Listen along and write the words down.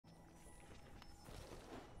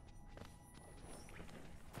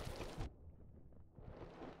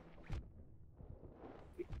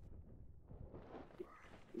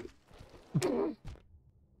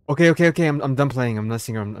Okay. I'm done playing. I'm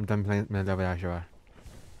listening. I'm done playing.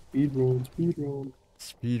 Speed run, speed run.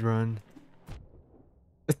 Speed run.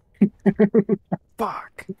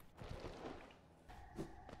 Fuck.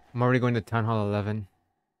 I'm already going to Town Hall 11.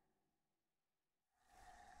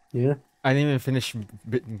 Yeah. I didn't even finish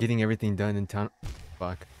getting everything done in town.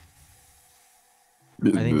 Fuck. I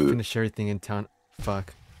didn't finish everything in town.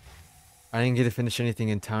 Fuck. I didn't get to finish anything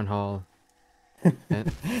in Town Hall.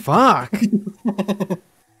 And fuck.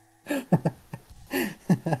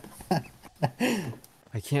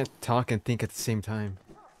 I can't talk and think at the same time.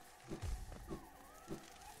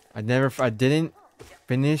 I didn't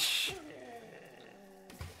finish.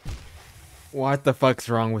 What the fuck's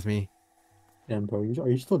wrong with me? Damn, bro, are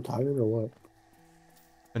you still tired or what?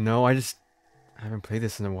 No, I haven't played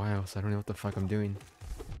this in a while, so I don't know what the fuck I'm doing.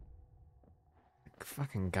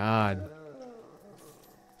 Fucking God.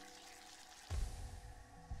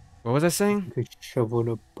 What was I saying? Could shovel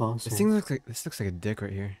up This puzzle. thing this looks like a dick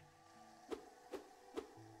right here.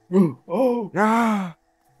 Oh! Ah!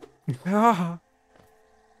 Ah!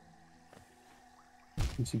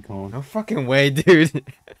 Where's he going? No fucking way, dude.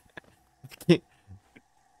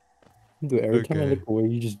 Dude, every time I Okay. look away,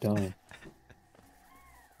 you just die.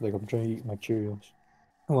 Like, I'm trying to eat my Cheerios.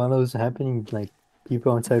 While that was happening, like,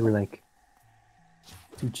 people outside were like,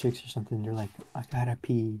 two chicks or something, they're like, I gotta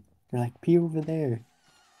pee. They're like, pee over there.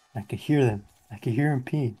 I could hear them. I could hear them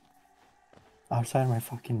pee. Outside my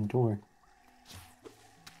fucking door.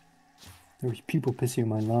 There was people pissing on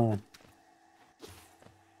my lawn.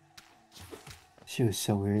 She was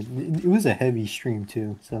so weird. It was a heavy stream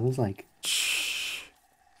too, so it was like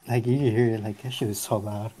you could hear it, like that shit was so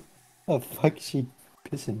loud. Oh fuck is she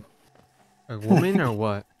pissing? A woman or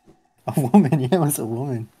what? A woman, yeah, it was a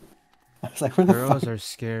woman. I was like, where the fuck? Girls are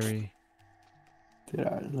scary. Dude,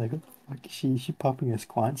 I was like, what the fuck is she popping a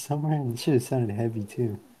squat somewhere? And shit sounded heavy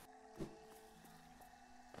too.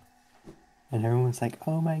 And everyone's like,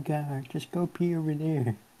 oh my god, just go pee over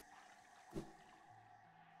there.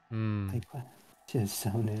 Like, what? Shit is so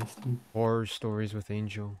nasty. Horror stories with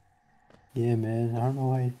Angel. Yeah, man, I don't know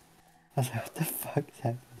why. I was like, what the fuck is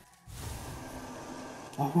happening?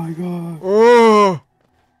 Oh my god. Oh!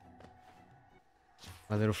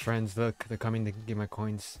 My little friends, look, they're coming to get my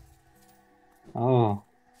coins. Oh.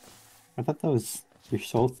 I thought that was your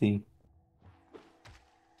salty.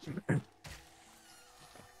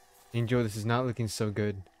 Angel, this is not looking so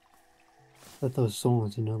good. I thought that was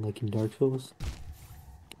souls, you know, like in Dark Souls.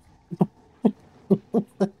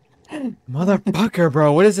 Motherfucker,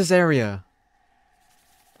 bro, what is this area?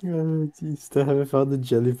 Oh, geez, still haven't found the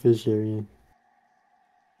jellyfish area.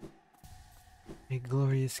 A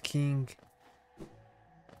glorious king.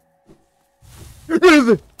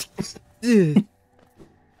 Get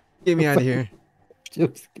me out of here.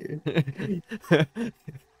 I'm scared.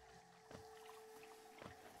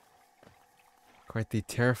 Quite the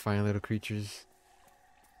terrifying little creatures.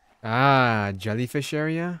 Ah, jellyfish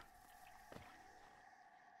area?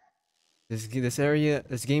 This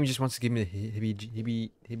game just wants to give me the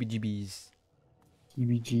heebie-jeebies. Heebie-jeebies.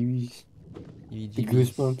 The Heebie-jeebies.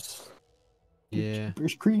 goosebumps. Yeah.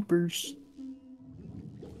 Jeepers creepers.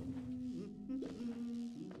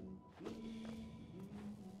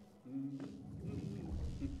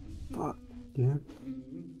 Fuck, yeah.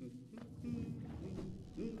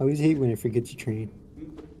 I always hate when I forget to train.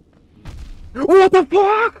 What the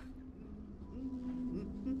fuck?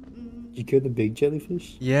 Did you kill the big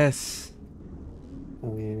jellyfish? Yes.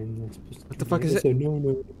 Oh yeah, I'm not supposed to What the do fuck that. is That's it? a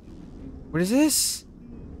no. What is this?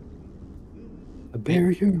 A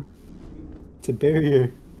barrier. It's a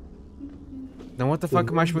barrier. Then what the fuck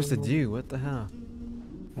am I supposed to do? What the hell?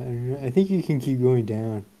 I don't know. I think you can keep going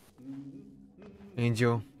down.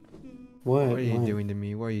 Angel, What? what are you What? doing to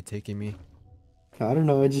me? Where are you taking me? I don't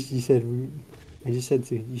know. I just said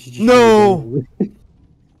you should just No! go down.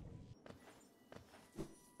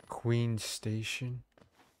 Queen Station.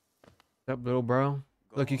 What's up, little bro?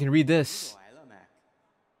 Look, you can read this.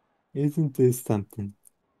 Isn't this something?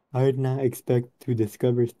 I did not expect to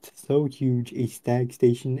discover so huge a stag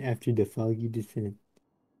station after the foggy descent.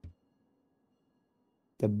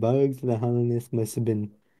 The bugs of the hollowness must have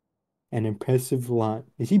been an impressive lot.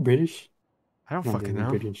 Is he British? I don't Not fucking doing a know.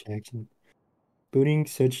 British accent. Building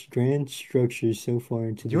such grand structures so far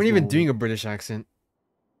into You this weren't even valley. doing a British accent.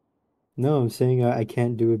 No, I'm saying I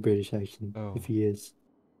can't do a British accent Oh. if he is.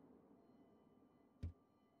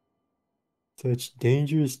 Such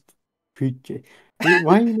dangerous creature. Why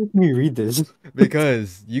are you making me read this?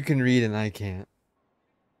 Because you can read and I can't.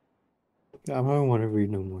 I don't want to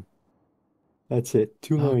read no more. That's it.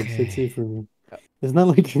 2 lines. That's it Okay. for me. It's not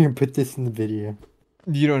like you're gonna put this in the video.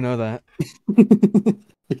 You don't know that.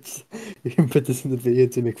 You can put this in the video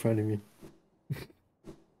to make fun of me.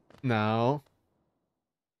 No.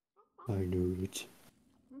 I know it.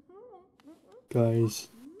 Guys,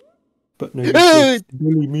 ButtNugetz likes to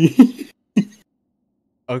bully me.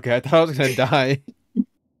 Okay, I thought I was gonna die.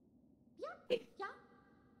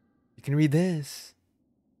 You can read this.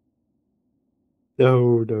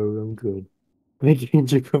 No, I'm good. Make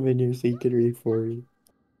Angel come in here so you can read for me.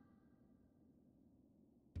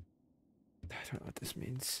 I don't know what this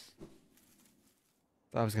means.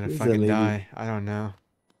 Thought I was gonna Who's that fucking lady? die. I don't know.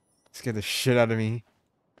 Scared the shit out of me.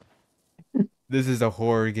 This is a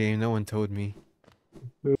horror game. No one told me.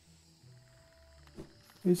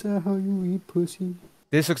 Is that how you eat pussy?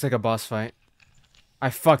 This looks like a boss fight. I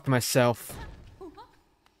fucked myself.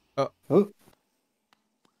 Oh,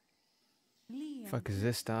 Fuck is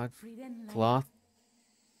this, dog? Cloth?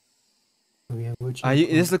 oh yeah, what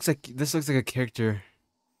This looks like a character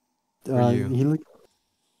for you. he looked.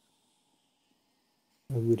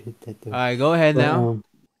 I would hit that though. Alright, go ahead But, now.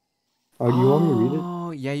 oh, do you want me to read it?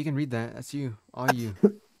 Oh, yeah, you can read that. That's you. All you.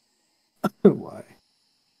 Why?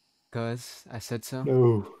 Cause I said so.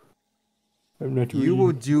 No, I'm not You reading.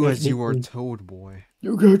 will do as you are me. told, boy.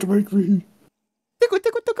 You got to make me. Tickle,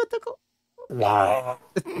 tickle, tickle, tickle.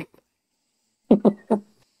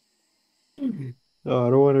 Oh, I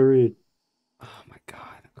don't want to read. Oh my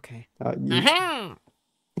god. Okay. You...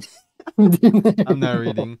 I'm not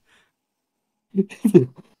reading. The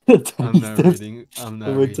tiny I'm not steps reading. I'm of not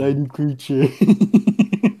a reading. tiny creature.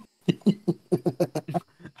 I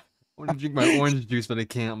want to drink my orange juice, but I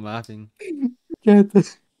can't. I'm laughing. Got the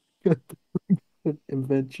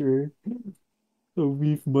adventurer.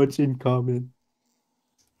 We've much in common.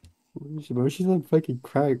 Bro, she's on fucking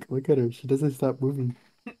crack. Look at her. She doesn't stop moving.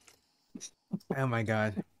 Oh my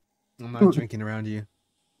god. I'm not drinking around you.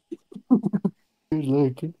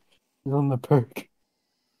 Look, she's on the perk.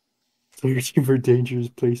 Searching for dangerous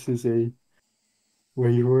places, eh? Where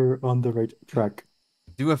you were on the right track.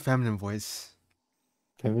 Do a feminine voice.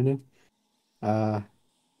 Feminine? Hey,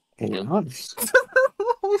 honest.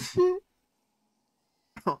 Oh shit.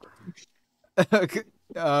 Okay,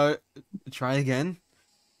 try again.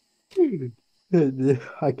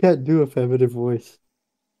 I can't do a feminine voice.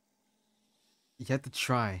 You have to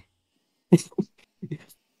try.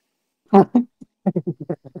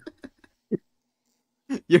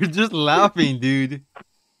 You're just laughing, dude.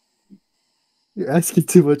 You're asking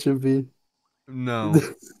too much of me. No.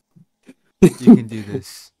 You can do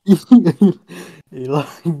this.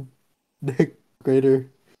 Elon, the greater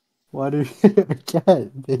water her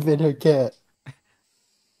cat. They made her cat.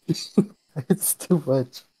 It's too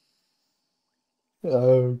much.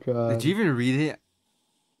 Oh god. Did you even read it?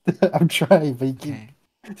 I'm trying, but you keep Okay.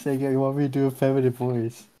 saying you want me to do a feminine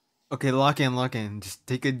voice. Okay, lock in, lock in. Just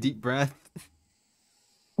take a deep breath.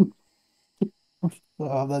 No,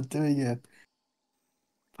 I'm not doing it.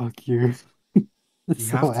 Fuck you. You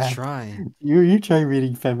have to try. You try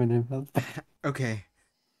reading feminine. Okay.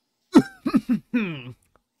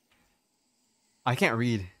 I can't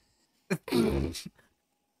read. Do it.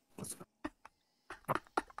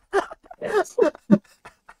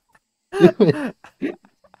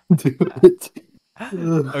 Do it.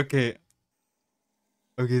 Ugh. Okay.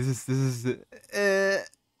 Okay, this is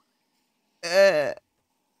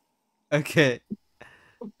okay.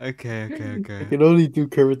 Okay. I can only do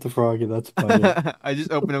Kermit the Frog, and that's about it. I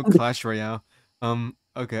just opened up Clash Royale.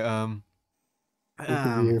 Okay, I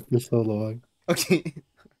could be here for so long. okay.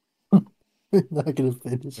 We're not gonna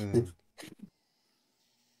finish this.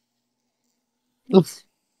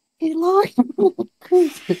 Hey, look!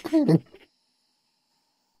 Critter.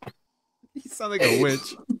 You sound like a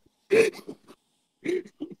witch.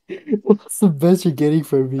 What's the best you're getting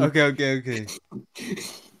from me? Okay.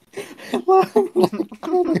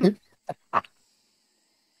 Critter.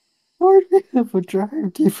 Order of a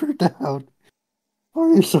drive deeper down.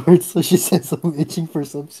 Or your sword, so she says I'm itching for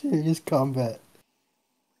some serious combat.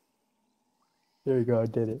 There you go, I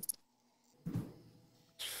did it.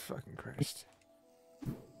 Fucking Christ.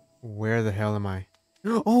 Where the hell am I?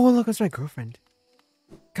 Oh, look, it's my girlfriend.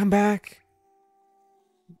 Come back.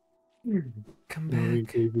 Come No,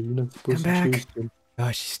 back. David, you're not supposed Come to back. chase them.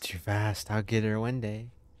 Oh, she's too fast. I'll get her one day.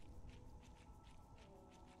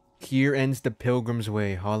 Here ends the pilgrim's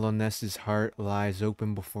way. Hollowness's heart lies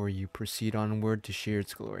open before you. Proceed onward to share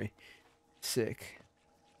its glory. Sick.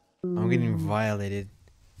 I'm getting violated.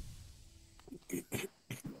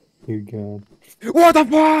 Dear God. What the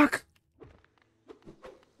fuck?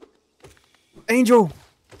 Angel!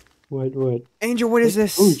 What? Angel, what is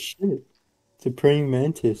this? Oh shit. It's a praying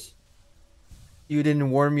mantis. You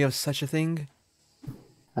didn't warn me of such a thing?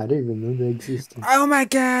 I didn't even know they existed. Oh my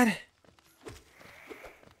god!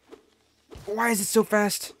 Why is it so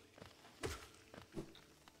fast?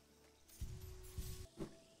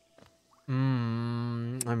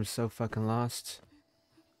 I'm so fucking lost.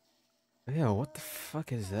 Yo, what the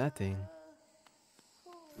fuck is that thing?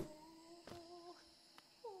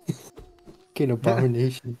 Fucking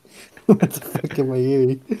abomination. What the fuck am I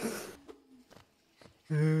hearing?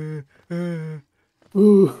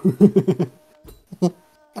 Ooh.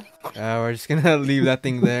 We're just gonna leave that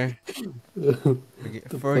thing there. The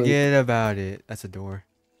Forget about it. That's a door.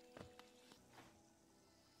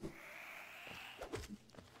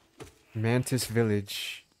 Mantis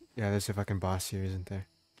Village. Yeah, there's a fucking boss here, isn't there?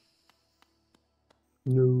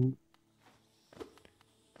 No.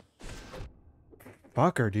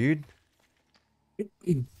 Fucker, dude.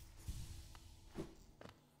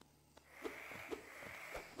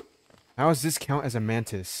 How does this count as a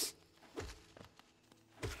mantis?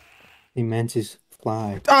 The mantis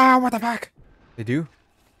fly. Ah, what the fuck? They do?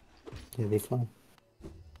 Yeah, they fly.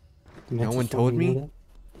 The No mantis one fly, told you know me? that?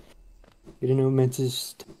 You didn't know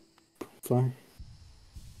mantis fly?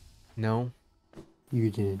 No. You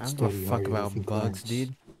didn't I don't give study a hard fuck enough in about bugs, class.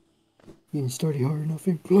 dude. You didn't study hard enough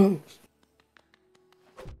in class.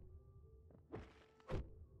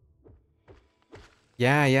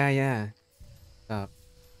 Yeah. Stop.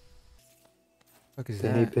 Fuck is The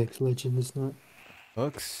that? Apex Legend is not.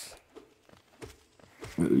 Books?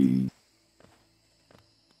 I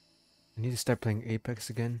need to start playing Apex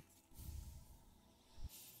again.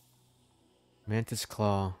 Mantis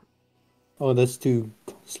Claw. Oh, that's to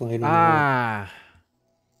slide on the wall. Ah!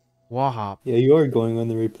 Wall hop. Yeah, you are going on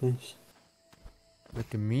the right place. Look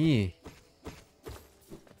at me.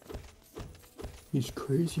 He's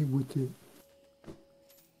crazy with it.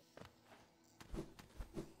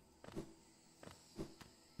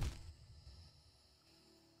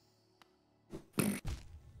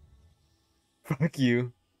 Fuck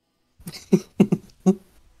you.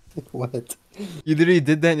 What? You literally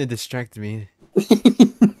did that and it distracted me. It's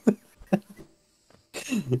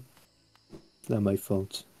not my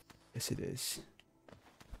fault. Yes, it is.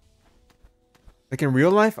 Like in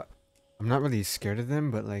real life, I'm not really scared of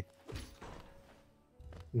them, but like,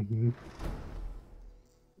 Mm-hmm.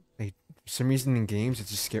 for some reason in games,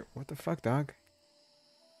 it's just scary. What the fuck, dog?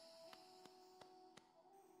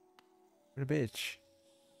 What a bitch.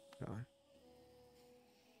 God.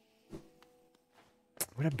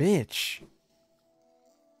 What a bitch.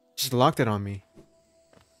 Just locked it on me.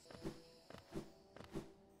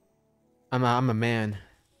 I'm a man.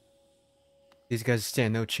 These guys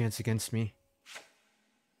stand no chance against me.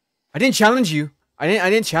 I didn't challenge you. I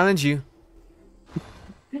didn't challenge you.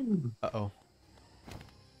 Uh-oh.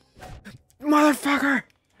 Motherfucker!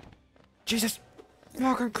 Jesus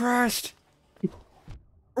fucking Christ!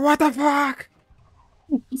 What the fuck?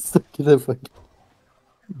 Suck it up, fucking.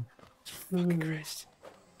 Fucking Christ.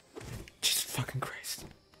 Jesus fucking Christ.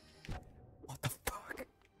 What the fuck?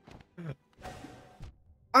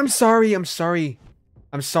 I'm sorry. I'm sorry.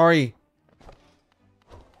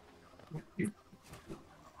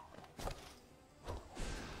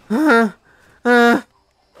 Uh, uh,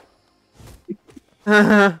 uh,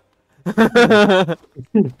 uh,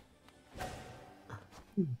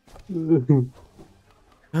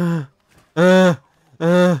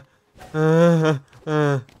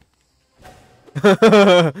 uh,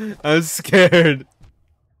 I'm scared.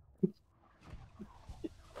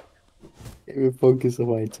 Can't focus on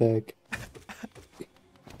my attack.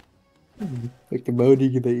 Like the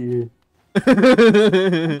moaning in the ear.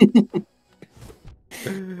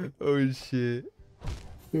 Oh shit.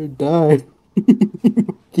 You're dying.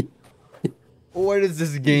 What is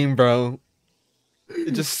this game, bro?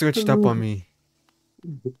 It just switched up on me.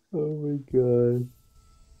 Oh my god.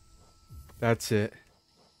 That's it.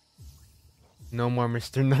 No more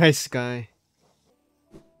Mr. Nice Guy.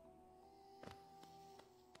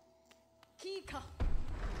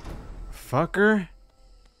 Fucker.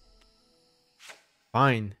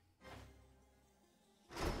 Fine.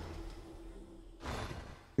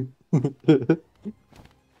 You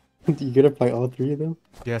gonna fight all three of them?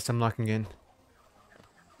 Yes, I'm locking in.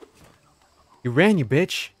 You ran, you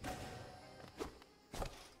bitch.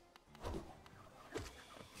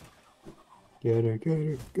 Get her, get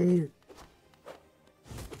her, get her.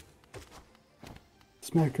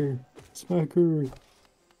 Smack her, smack her.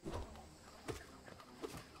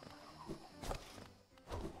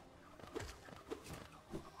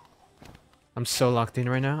 I'm so locked in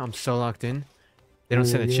right now. I'm so locked in. They don't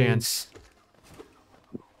stand a chance.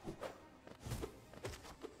 They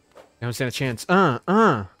don't stand a chance.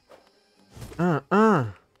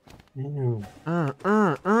 Damn. Oh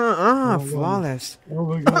my god. Flawless. Oh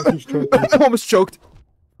my god, he's choking. I almost choked.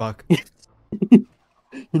 Fuck. You're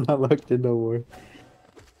not locked in no more.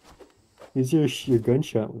 Use your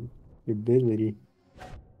gunshot one. Your ability.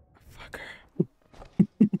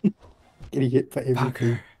 Fucker. Getting hit by Fucker.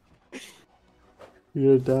 everything.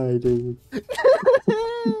 You're gonna die, David.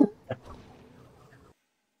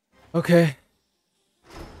 Okay.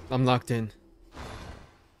 I'm locked in.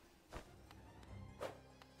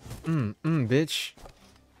 Bitch.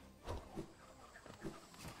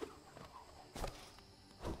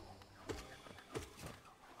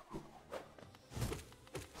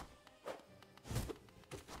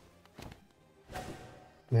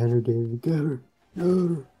 Get her, David. Get her. Get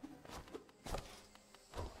her.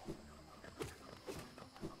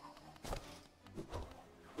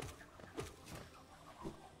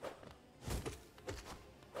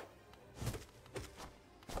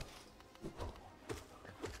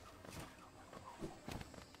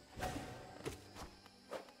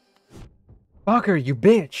 Fucker, you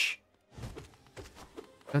bitch.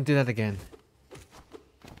 Don't do that again.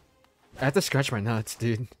 I have to scratch my nuts,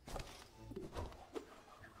 dude.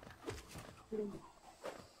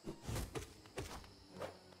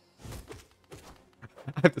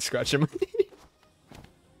 I have to scratch him.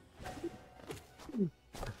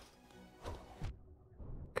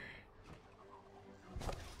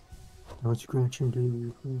 Don't scratch him,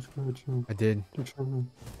 David. Don't scratch him. I did. They're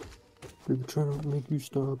trying to make you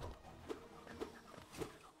stop.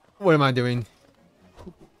 What am I doing?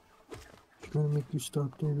 They're trying to make you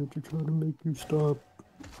stop, David. They're trying to make you stop.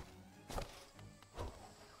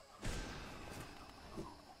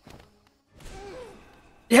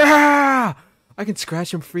 Yeah! I can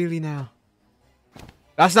scratch him freely now.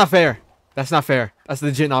 That's not fair. That's not fair. That's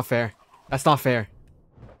legit not fair. That's not fair.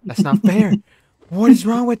 That's not fair. What is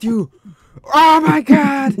wrong with you? Oh my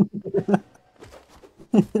god!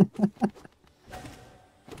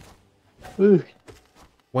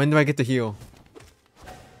 When do I get to heal?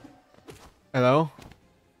 Hello?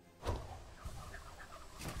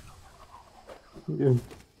 Yeah.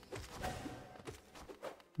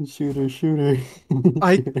 Shoot her, shoot her.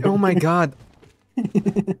 Oh my god.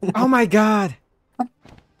 Oh my god.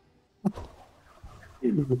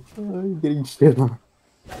 I'm getting shit on.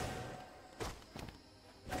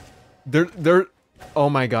 They're oh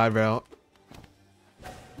my god, bro.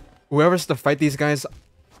 Whoever's to fight these guys. Oh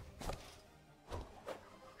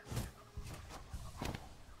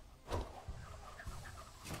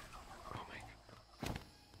my god.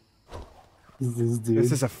 This dude.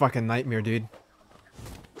 This is a fucking nightmare, dude.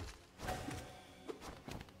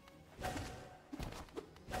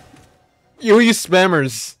 You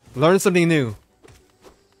spammers. Learn something new.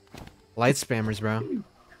 Light spammers, bro.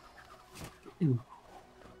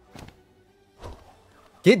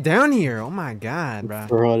 Get down here. Oh my god, bro.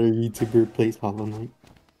 For other YouTuber plays Hollow Knight.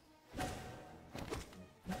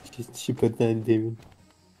 She put that in, David.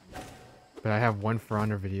 But I have one For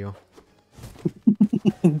Honor video.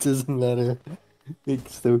 It doesn't matter. It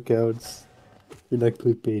still counts. You're not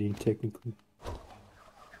clickbaiting, technically.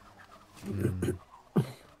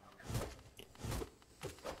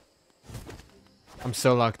 I'm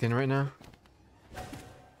so locked in right now.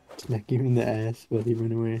 Smack him in the ass while he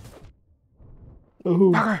ran away.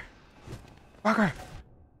 Oh! Fucker! Fucker!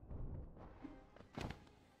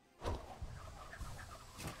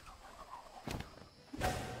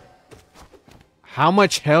 How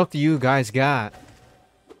much health do you guys got?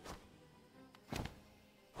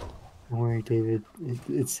 Don't worry, David.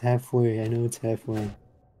 It's halfway. I know it's halfway.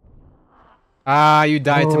 Ah, you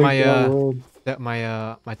died to my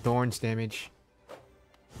God. my thorns damage.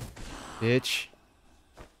 Bitch.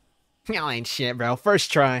 Y'all ain't shit, bro.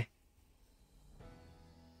 First try.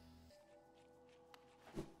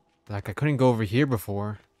 Like, I couldn't go over here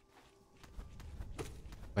before.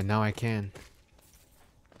 But now I can.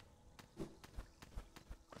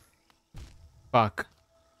 Fuck.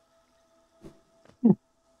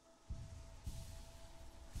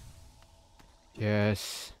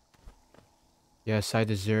 Yes. Yes, I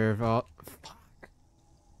deserve all. Fuck.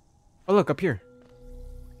 Oh, look, up here.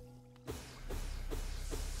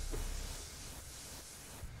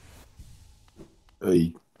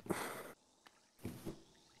 Hey.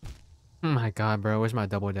 Oh my god, bro. Where's my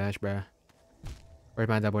double dash, bro? Where's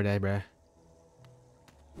my double dash, bro?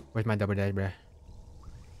 Where's my double dash, bro?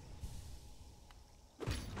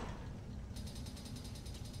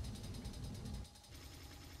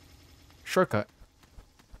 Shortcut.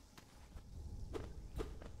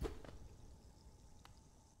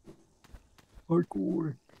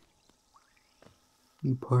 Parkour.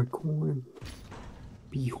 Be parkour.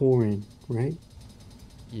 Be whoring, right?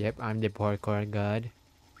 Yep, I'm the parkour god.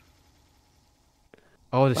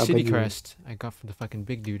 Oh, the How about city you? crest I got from the fucking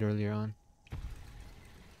big dude earlier on.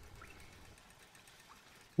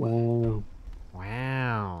 Wow.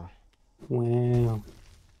 Wow. Wow.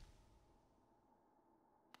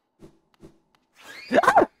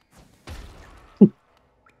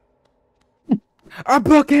 A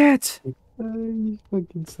bucket! You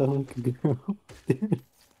fucking sound like a girl.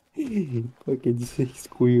 Fucking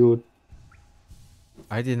squealed.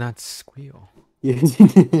 I did not squeal. Yes, he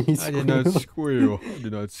I did not squealed. squeal. I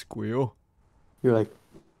did not squeal. You're like,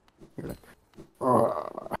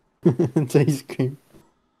 "Argh." Until you scream.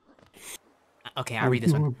 Okay, I'll I read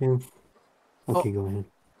this one. do have. Oh, Okay, go ahead.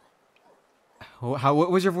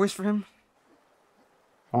 what was your voice for him?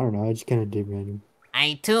 I don't know. I just kind of did random.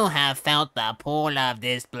 I too have felt the pull of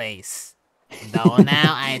this place. Though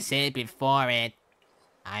now I sit before it,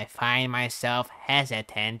 I find myself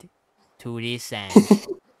hesitant to descend.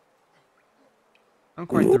 I'm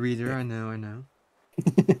quite the reader. I know. I know.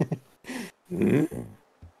 Mm.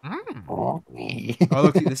 Oh. Oh,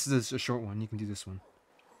 look, this is a short one. You can do this one.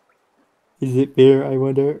 Is it fear, I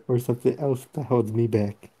wonder, or something else that holds me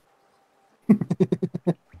back? This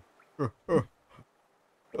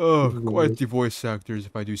Oh, is the quite the worst. voice actors,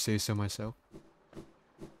 if I do say so myself.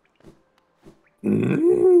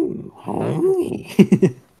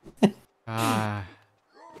 Ah,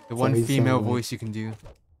 the one Sorry, you female sound like. voice you can do.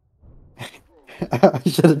 I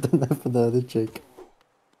should have done that for the other chick.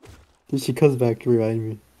 If she comes back, remind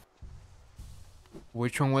me.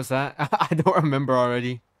 Which one was that? I don't remember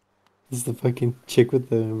already. This is the fucking chick with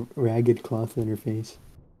the ragged cloth on her face.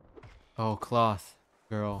 Oh, cloth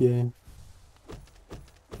girl. Yeah.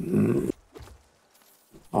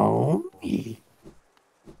 Oh.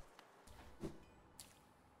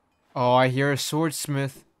 Oh, I hear a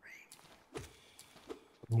swordsmith.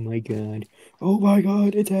 Oh my god. Oh my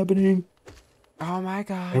god, it's happening. Oh my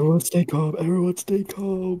god. Everyone stay calm. Everyone stay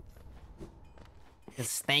calm.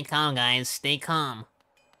 Just stay calm, guys. Stay calm.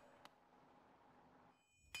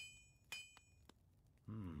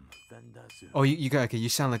 Oh, you got okay. You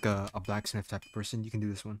sound like a blacksmith type of person. You can do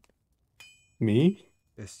this one. Me?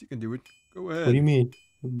 Yes, you can do it. Go What do you ahead. mean?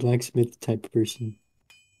 A blacksmith type person.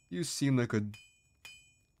 You seem like a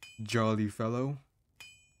jolly fellow.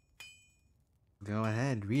 Go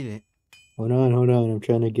ahead, read it. Hold on, hold on. I'm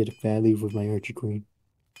trying to get a value with my archer queen.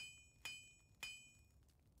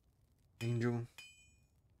 Angel.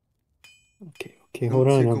 Okay, okay, Don't hold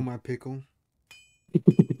on. tickle my pickle.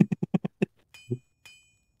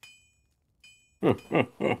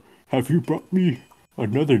 Have you brought me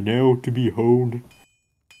another nail to be honed?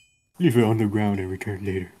 Leave it on the ground and return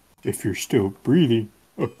later, if you're still breathing.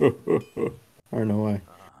 I don't know why.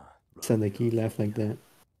 It sounded like he laughed like that.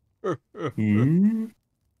 Hmm?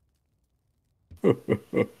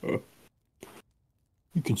 You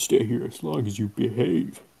can stay here as long as you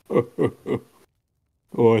behave.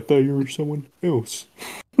 Oh, I thought you were someone else.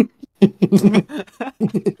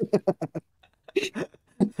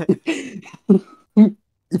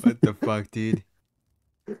 What the fuck, dude?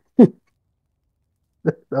 That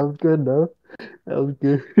was good, though. That was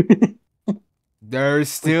good. There's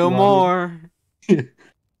What's still the matter? more.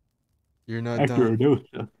 You're not After a done.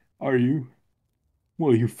 note, are you?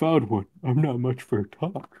 Well, you found one. I'm not much for a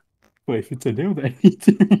talk. But if it's a nail that needs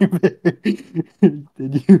to be repaired,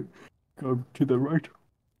 then you come to the right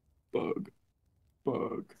bug.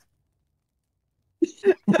 Bug.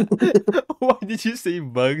 Why did you say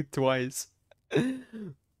bug twice? I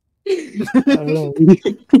don't know.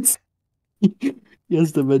 He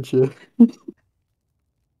has dementia. He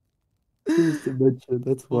has dementia,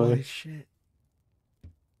 that's Holy why. shit.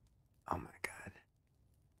 Oh my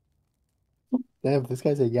Damn, this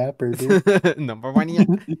guy's a yapper, dude. god. Number one, yeah.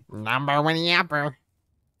 Number one yapper.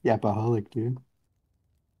 Yapaholic, dude.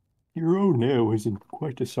 Your own nail is in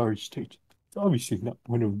quite a sorry state. It's obviously not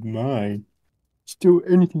one of mine. Still,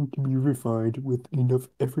 anything can be refined with enough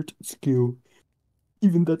effort and skill.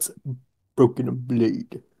 Even that's broken a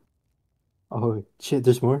blade. Oh, shit,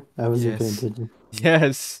 there's more? I wasn't paying Yes. attention.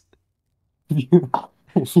 Yes.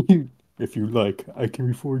 If you like, I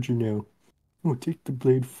can reforge you now. It will take the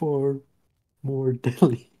blade far more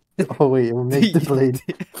deadly. Oh, wait, it will make the blade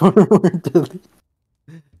far more deadly.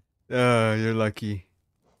 You're lucky.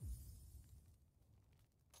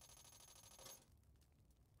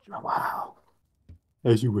 Wow.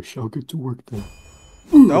 As you wish, I'll get to work then.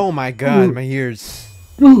 Oh my god, my ears.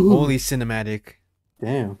 Holy cinematic.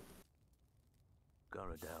 Damn.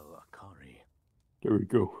 There we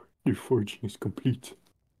go. Your forging is complete.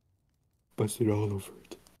 Bust it all over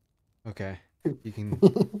it. Okay. You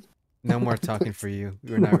can. No more talking for you.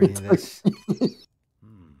 We're not reading this.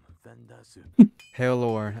 Hail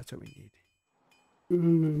lore. That's what we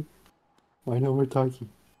need. Why no more talking?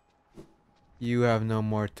 You have no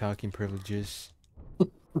more talking privileges.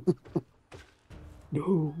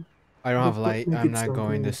 No. I don't have The light. I'm ButtNugetz not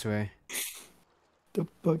going saga. this way. The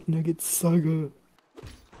ButtNugetz saga.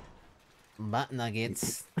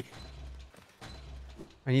 ButtNugetz.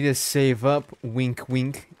 I need to save up. Wink,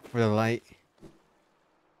 wink for the light.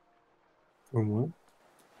 From what?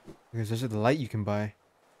 Because there's the light you can buy.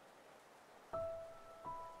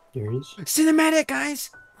 There is. Cinematic, guys!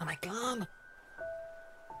 Oh my god.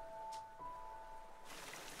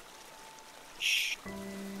 Shh.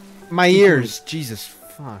 My ears. Jesus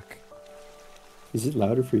fuck. Is it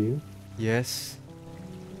louder for you? Yes.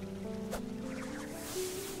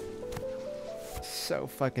 So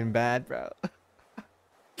fucking bad, bro.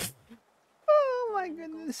 Oh my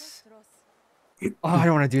goodness. Oh, I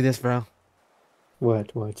don't want to do this, bro.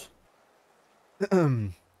 What? What?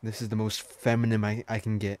 This is the most feminine I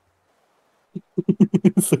can get.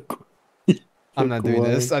 So I'm not doing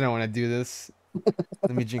this. quiet. I don't want to do this.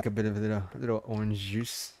 Let me drink a bit of little orange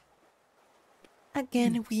juice.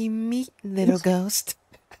 Again, we meet, little ghost.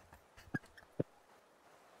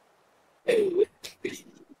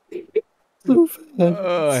 So bad.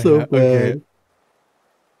 Oh, So yeah, bad. okay.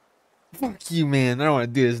 Fuck you, man. I don't want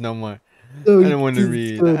to do this no more. No, I don't want to it's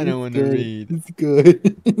read. good, I don't it's want to good, read. It's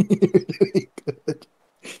good. You're doing good.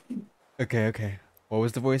 Okay, okay. What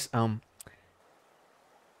was the voice?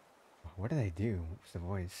 What did I do? What was the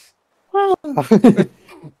voice?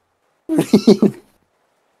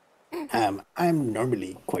 I'm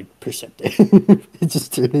normally quite perceptive. It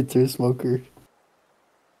just turned into a smoker.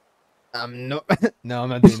 No, no, I'm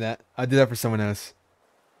not doing that. I'll do that for someone else.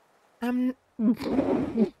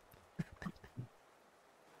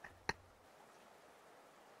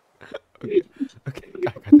 Okay, okay, I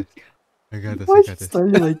got this. I got this. Why I should got this.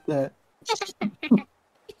 start it like that?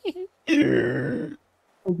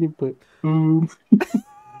 Okay, but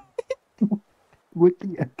what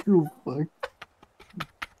the actual fuck?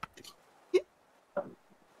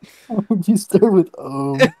 Why would you start with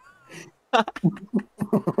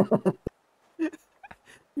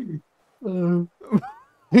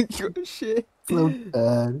Shit. so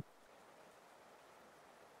bad.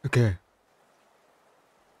 Okay.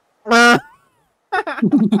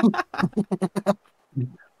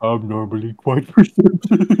 I'm normally quite perceptive.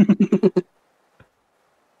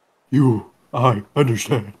 I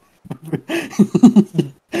understand.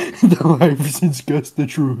 Though I've since guessed the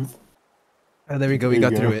truth. Oh, there we go. We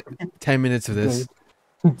There you got through go. it. 10 minutes of this.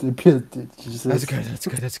 She's That's just, good. That's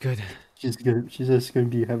good. That's good. she's just gonna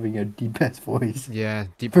be having a deep ass voice Yeah,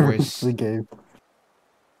 deep for voice. the game.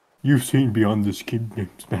 You've seen beyond this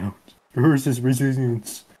kingdom's bounds. Yours is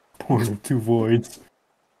resilience, born of two voids.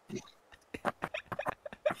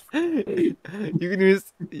 You can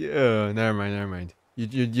use. Yeah, never mind. Never mind.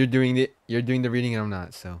 You're doing the reading and I'm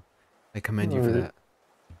not. So, I commend you for Alright. that.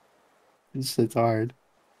 This shit's hard.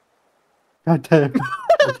 God damn.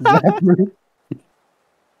 That's exactly.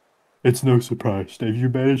 It's no surprise that you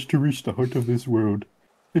managed to reach the heart of this world.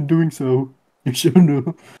 In doing so, you shall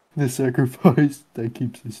know the sacrifice that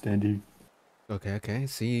keeps you standing. Okay. Okay.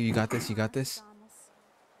 See, you got this. You got this.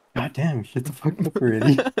 God damn, shut the fuck up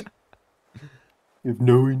already. If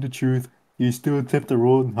knowing the truth, you still attempt to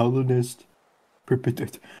roll in hollowness, what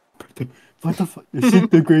the fuck? Seek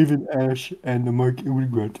the grave in ash and the mark it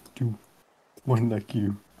would grant to one like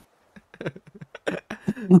you.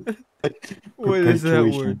 What is that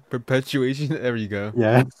Perpetuation. word? Perpetuation. There you go.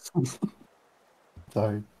 Yeah.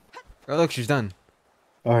 Sorry. Oh, look, she's done.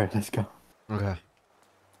 Alright, let's go. Okay.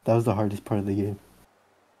 That was the hardest part of the game.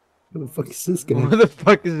 Who the fuck is this guy? What the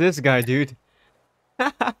fuck is this guy, dude?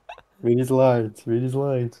 Read his lines. Read his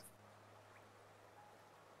lines.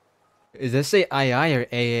 Is this say II or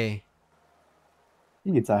AA? I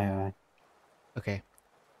think it's I. Okay.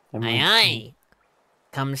 Aye aye.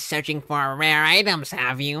 Come searching for rare items,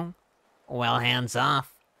 have you? Well, hands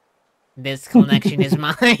off. This collection is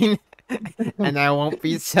mine. And I won't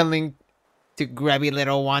be selling to grubby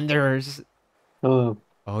little wanderers. Hello.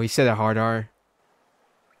 Oh, he said a hard R.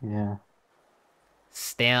 Yeah.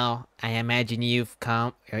 Still, I imagine you've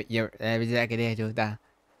come.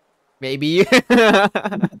 Maybe you.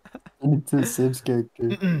 It's a Sims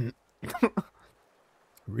character.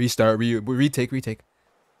 Restart. Retake.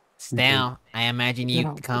 Still, I imagine Get you've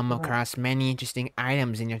out, come get out. across many interesting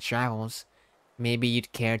items in your travels. Maybe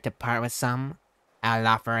you'd care to part with some? I'll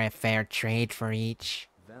offer a fair trade for each.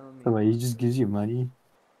 So wait, he just gives you money,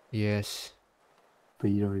 Yes.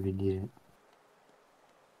 but you don't even need it.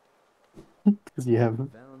 Because you have.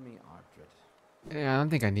 Yeah, I don't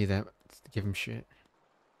think I need that. Give him shit.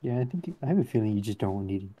 Yeah, I think I have a feeling you just don't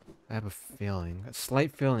need it. I have a feeling. A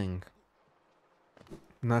slight feeling.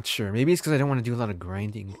 I'm not sure. Maybe it's because I don't want to do a lot of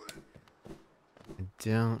grinding.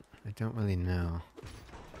 I don't really know.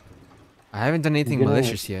 I haven't done anything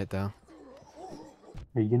malicious yet, though.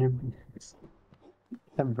 Are you gonna be?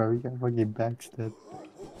 That bro, you got fucking backstab.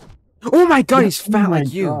 Oh my god, No, he's oh fat my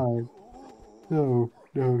like you! god. No,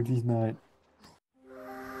 no, he's not.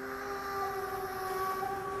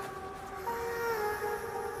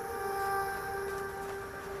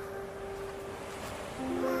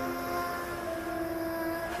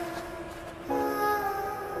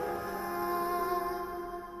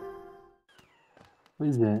 What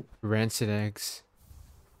is that? Rancid eggs.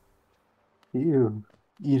 Ew.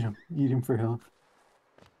 Eat him for health.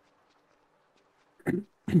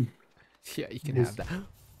 Yeah, you can have This, that.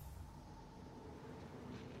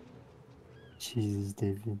 Jesus,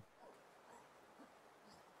 David.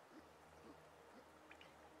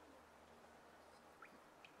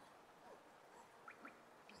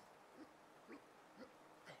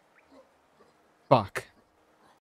 Fuck.